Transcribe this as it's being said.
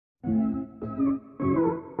Hi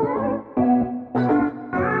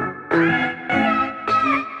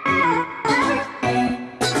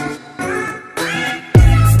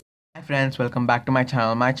friends, welcome back to my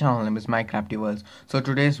channel. My channel name is MyCraftyverse. So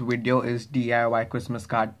today's video is DIY Christmas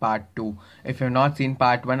card part 2. If you have not seen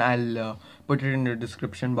part 1, I'll put it in the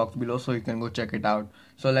description box below so you can go check it out.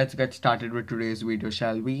 So let's get started with today's video,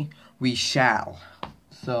 shall we? We shall.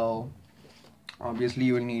 So obviously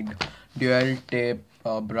you will need dual tape,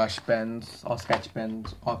 brush pens or sketch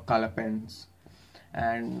pens or color pens.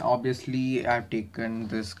 And obviously I've taken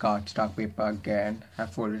this cardstock paper again.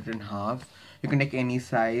 I've folded it in half. You can take any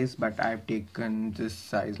size, but I've taken this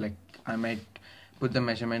size. Like, I might put the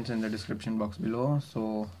measurements in the description box below.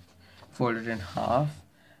 So fold it in half,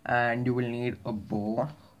 and you will need a bow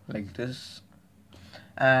like this.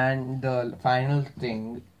 And the final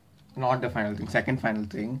thing, not the final thing, second final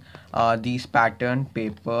thing, these pattern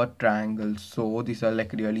paper triangles. So these are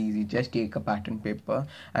like really easy. Just take a pattern paper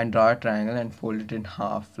and draw a triangle and fold it in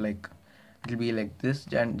half. Like, it'll be like this,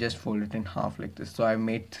 and just fold it in half like this. So I've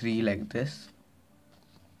made 3 like this.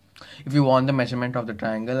 If you want the measurement of the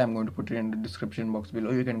triangle, I'm going to put it in the description box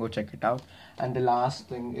below. You can go check it out. And the last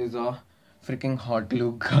thing is a freaking hot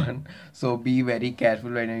glue gun. So be very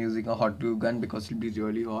careful when you're using a hot glue gun because it'll be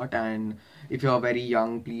really hot. And if you're very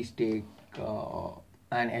young, please take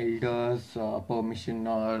an elder's permission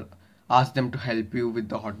or ask them to help you with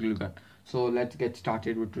the hot glue gun. So let's get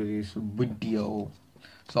started with today's video.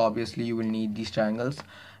 So obviously you will need these triangles,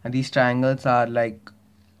 and these triangles are like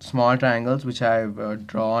small triangles which I've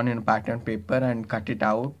drawn in pattern paper and cut it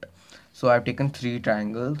out. So I've taken 3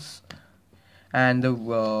 triangles, and the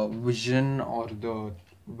vision or the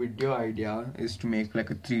video idea is to make like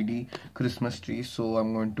a 3D Christmas tree. So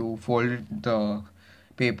I'm going to fold the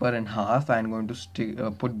paper in half and I'm going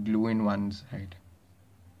to put glue in one side.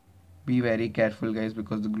 Be very careful guys,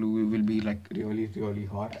 because the glue will be like really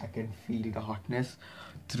hot. I can feel the hotness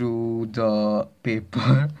through the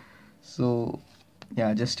paper. So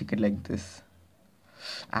yeah, just stick it like this.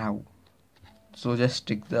 Ow. So just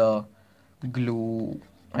stick the glue,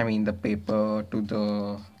 the paper, to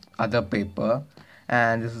the other paper,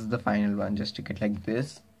 and this is the final one. Just stick it like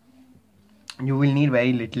this. You will need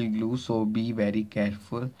very little glue, so be very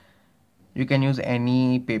careful. You can use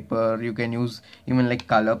any paper. You can use even like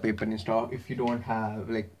color paper instead of, if you don't have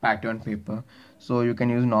like pattern paper, so you can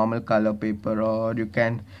use normal color paper, or you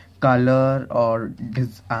can color or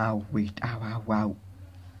this. Wait, ow.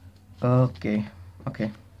 Okay,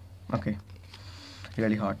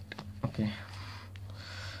 really hot. Okay.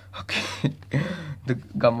 The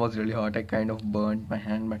gum was really hot. I kind of burned my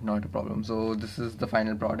hand, but not a problem. So this is the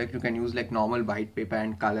final product. You can use like normal white paper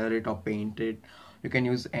and color it or paint it. You can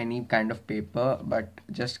use any kind of paper, but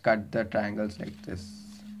just cut the triangles like this.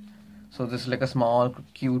 So this is like a small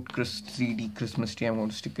cute 3D Christmas tree. I'm going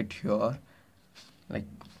to stick it here, like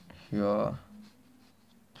here.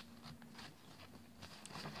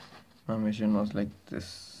 My mission was like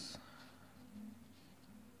this.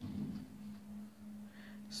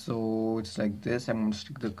 So it's like this. I'm going to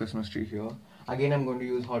stick the Christmas tree here. Again, I'm going to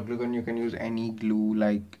use hot glue gun. You can use any glue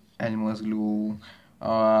like Elmer's glue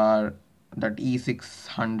or that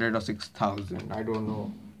E600 or 6000. I don't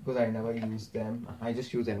know, because I never use them. I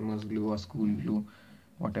just use Elmer's glue or school glue,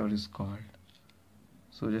 whatever it's called.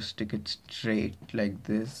 So just stick it straight like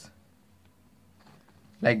this.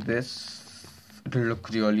 Like this. It will look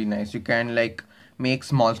really nice. You can like make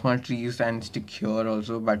small trees and stick here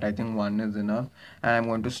also, but I think one is enough. And I'm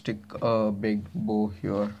going to stick a big bow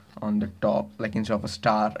here on the top, like instead of a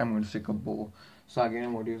star I'm going to stick a bow. So again,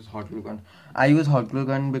 I'm going to use hot glue gun. I use hot glue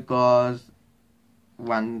gun because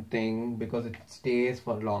it stays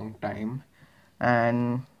for a long time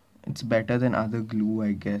and it's better than other glue,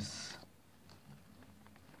 I guess.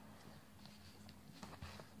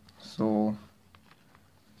 So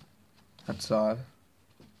that's all.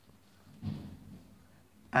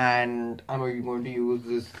 And I'm going to use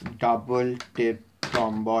this double tip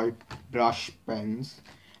Tomboy brush pens.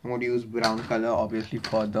 I'm going to use brown color obviously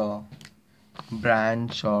for the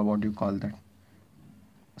branch, or what do you call that,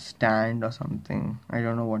 stand or something. I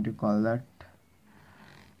don't know what you call that.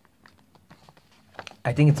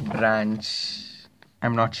 I think it's branch.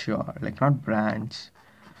 I'm not sure. Like, not branch.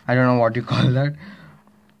 I don't know what you call that.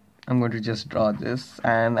 I'm going to just draw this,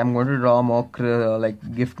 and I'm going to draw more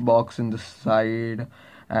like gift box in the side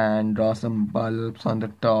and draw some bulbs on the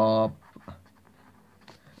top.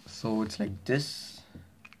 So it's like this.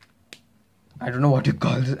 I don't know what you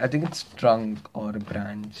call this. I think it's trunk or a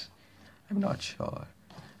branch. I'm not sure.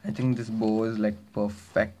 I think this bow is like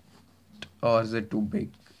perfect, or is it too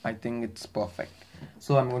big? I think it's perfect.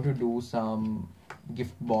 So I'm going to do some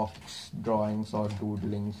gift box drawings or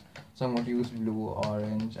doodlings. So I'm going to use blue,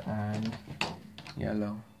 orange and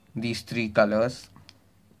yellow, these three colors,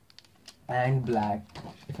 and black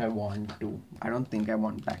if I want to. I don't think I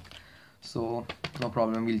want black, so no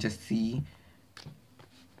problem, we'll just see.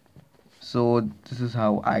 So this is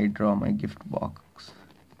how I draw my gift box,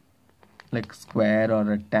 like square or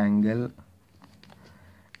rectangle,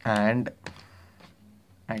 and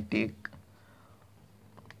I take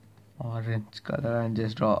orange color and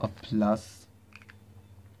just draw a plus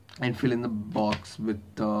and fill in the box with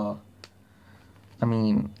the, I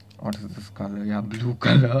mean, what is this color? Yeah, blue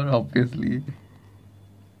color, obviously.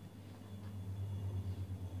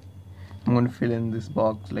 I'm going to fill in this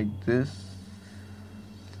box like this.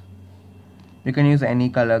 You can use any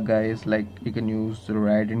color, guys, like you can use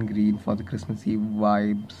red and green for the Christmassy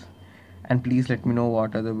vibes. And please let me know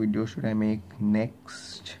what other video should I make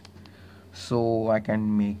next, so I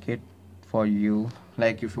can make it for you.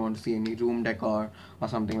 Like if you want to see any room decor or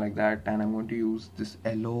something like that. And I'm going to use this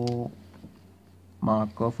yellow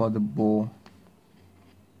marker for the bow,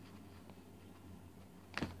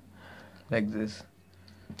 like this.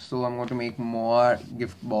 So I'm going to make more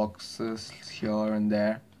gift boxes here and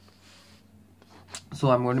there. So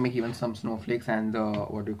I'm going to make even some snowflakes and the,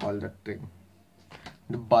 what do you call that thing,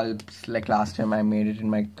 the bulbs, like last time I made it in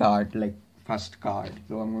my card, like first card.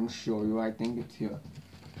 So I'm going to show you, I think it's here.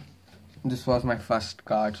 This was my first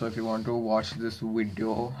card. So if you want to watch this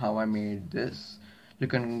video how I made this, you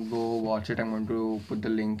can go watch it. I'm going to put the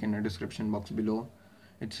link in the description box below.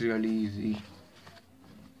 It's really easy.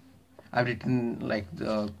 I've written like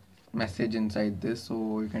the message inside this,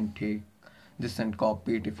 so you can take this and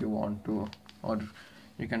copy it if you want to, or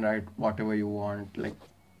you can write whatever you want. Like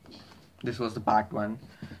this was the part 1,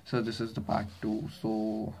 so this is the part 2.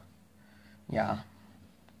 So yeah,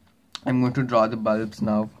 I'm going to draw the bulbs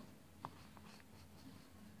now.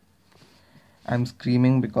 I'm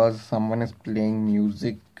screaming because someone is playing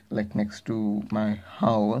music like next to my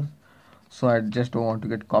house, so I just don't want to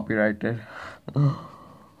get copyrighted.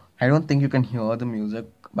 I don't think you can hear the music,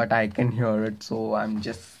 but I can hear it, so I'm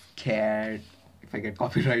just scared if I get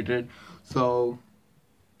copyrighted. So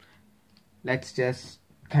let's just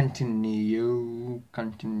continue.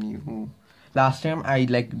 Last time I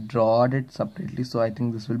like drawed it separately, so I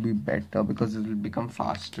think this will be better because it will become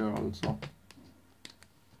faster also.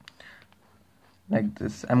 Like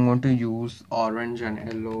this. I'm going to use orange and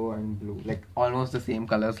yellow and blue, like almost the same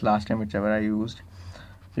colors last time whichever I used.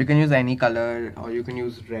 You can use any color, or you can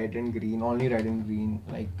use red and green, only red and green,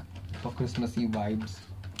 like for Christmassy vibes.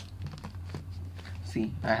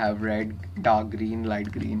 See, I have red, dark green, light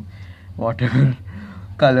green, whatever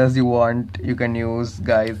colors you want you can use,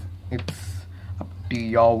 guys. It's up to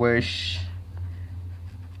your wish.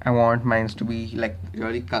 I want mine to be like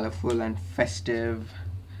really colorful and festive,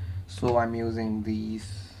 so I'm using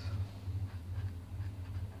these.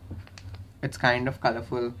 It's kind of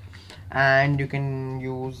colorful, and you can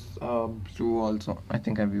use blue also. I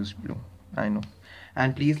think I've used blue, I know.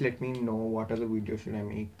 And please let me know what other video should I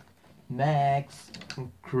make next.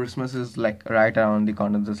 Christmas is like right around the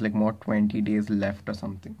corner. There's like more 20 days left or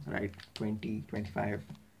something, right? 20, 25,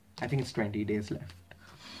 I think it's 20 days left.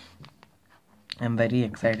 I'm very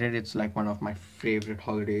excited. It's like one of my favorite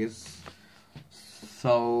holidays,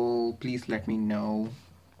 so please let me know.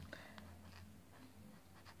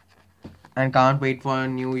 And can't wait for a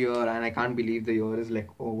new year, and I can't believe the year is like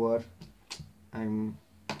over. I'm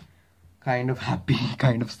kind of happy,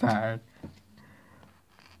 kind of sad.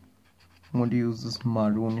 I'm going to use this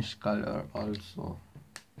maroonish color also.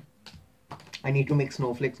 I need to make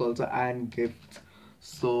snowflakes also and gifts,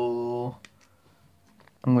 so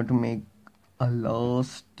I'm going to make a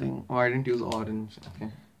last thing. Oh, I didn't use orange. Okay,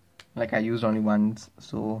 like I used only once,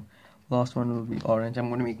 so last one will be orange. I'm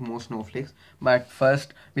going to make more snowflakes, but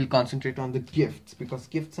first we'll concentrate on the gifts because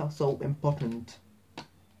gifts are so important,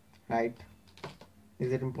 right?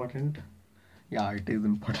 Is it important? Yeah, it is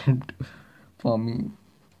important for me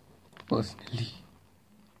personally.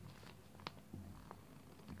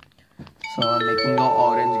 So I'm making an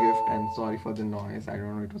orange gift, and sorry for the noise. I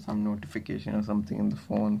don't know, it was some notification or something in the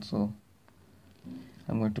phone. So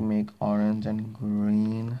I'm going to make orange and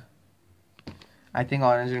green. I think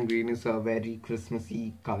orange and green is a very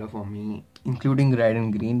Christmassy color for me, including red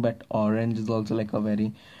and green, but orange is also like a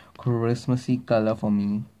very Christmassy color for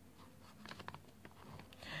me.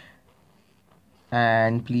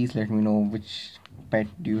 And please let me know which pet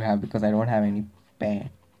do you have, because I don't have any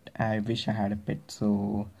pet. I wish I had a pet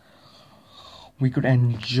so we could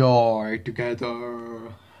enjoy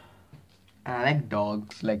together. I like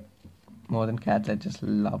dogs, like more than cats. I just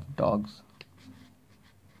love dogs.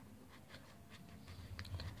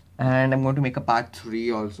 and I'm going to make a part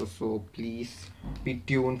 3 also, so please be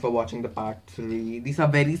tuned for watching the part 3. These are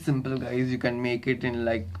very simple, guys. You can make it in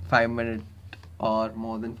like 5 minutes or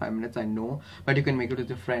more than 5 minutes, I know, but you can make it with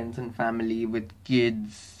your friends and family, with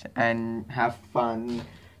kids, and have fun.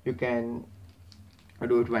 You can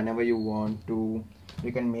do it whenever you want to.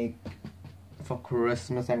 You can make for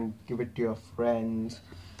Christmas and give it to your friends,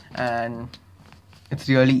 and it's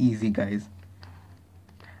really easy, guys.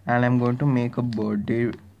 And I'm going to make a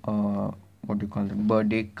birthday what do you call it,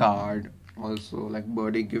 birthday card also, like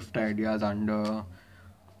birthday gift ideas under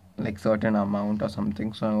like certain amount or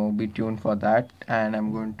something, so be tuned for that. And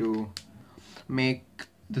I'm going to make,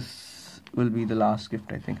 this will be the last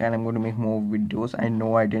gift, I think, and I'm going to make more videos. I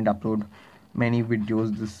know I didn't upload many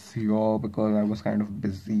videos this year because I was kind of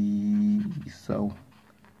busy, so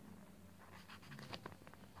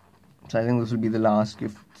I think this will be the last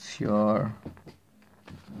gift here.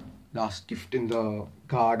 Last gift in the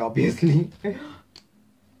card, obviously.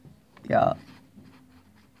 Yeah.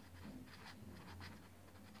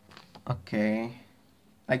 Okay.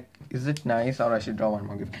 Like, is it nice, or I should draw one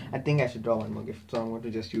more gift? I think I should draw one more gift. So I'm going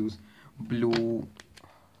to just use blue.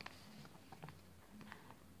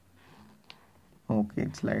 Okay,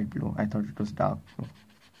 it's light blue. I thought it was dark blue.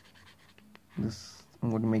 This, I'm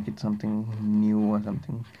going to make it something new or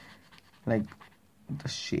something. Like the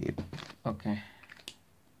shape. Okay.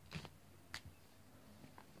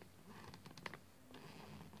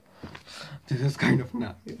 This is kind of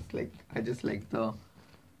nice. Like, I just like the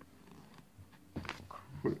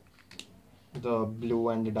blue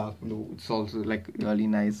and the dark blue. It's also like really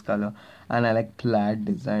nice color, and I like plaid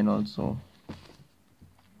design also.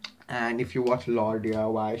 And if you watch Law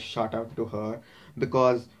DIY, shout out to her,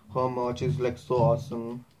 because her merch is like so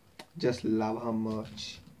awesome. Just love her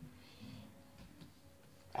merch.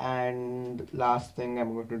 And last thing,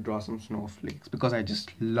 I'm going to draw some snowflakes because I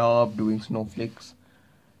just love doing snowflakes.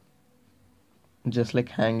 Just like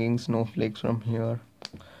hanging snowflakes from here.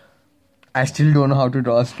 I still don't know how to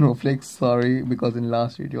draw snowflakes, sorry, because in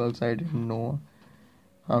last video also I didn't know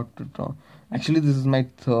how to draw. Actually, this is my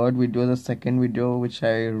third video. The second video which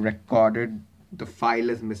I recorded, the file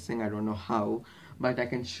is missing. I don't know how, but I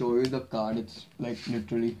can show you the card. It's like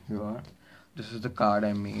literally here. This is the card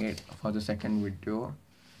I made for the second video.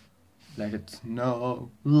 Let it snow,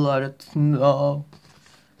 let it snow.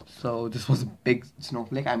 So this was a big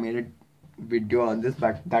snowflake. I made a video on this,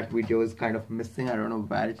 but that video is kind of missing. I don't know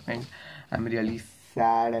where it went. I'm really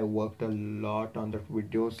sad. I worked a lot on that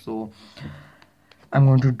video, so I'm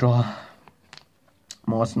going to draw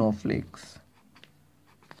more snowflakes.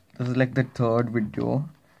 This is like the third video.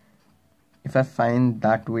 If I find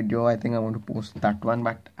that video, I think I want to post that one,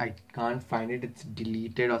 but I can't find it. It's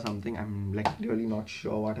deleted or something. I'm like really not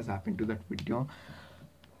sure what has happened to that video.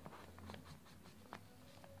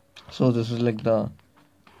 So this is like the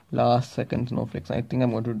last second snowflakes. I think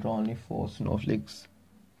I'm going to draw only 4 snowflakes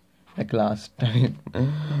like last time.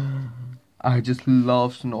 I just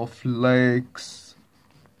love snowflakes.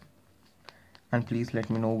 And please let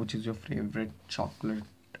me know which is your favorite chocolate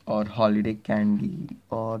or holiday candy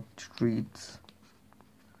or treats.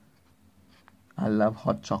 I love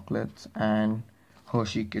hot chocolates and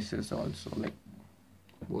Hershey Kisses also. Like,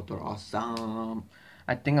 both are awesome.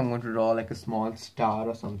 I think I'm going to draw like a small star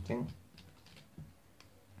or something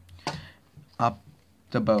up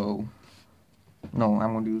the bow. No,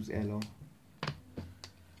 I'm going to use yellow.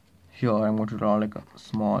 Here I'm going to draw like a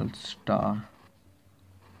small star.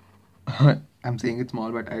 I'm saying it's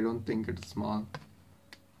small, but I don't think it's small.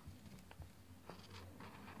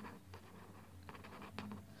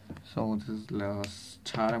 So this is the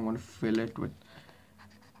star. I'm going to fill it with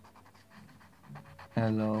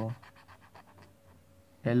yellow.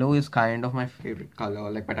 Yellow is kind of my favorite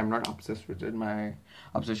color, like, but I'm not obsessed with it. My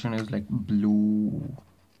obsession is like blue.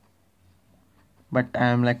 But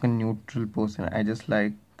I'm like a neutral person. I just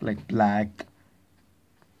like black,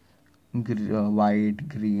 white,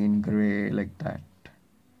 green, grey, like that.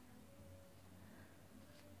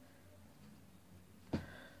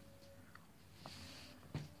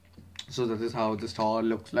 So that is how the star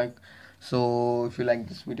looks like. So if you like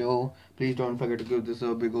this video, please don't forget to give this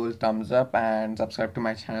a big old thumbs up and subscribe to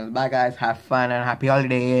my channel. Bye guys, have fun and happy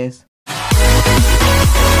holidays.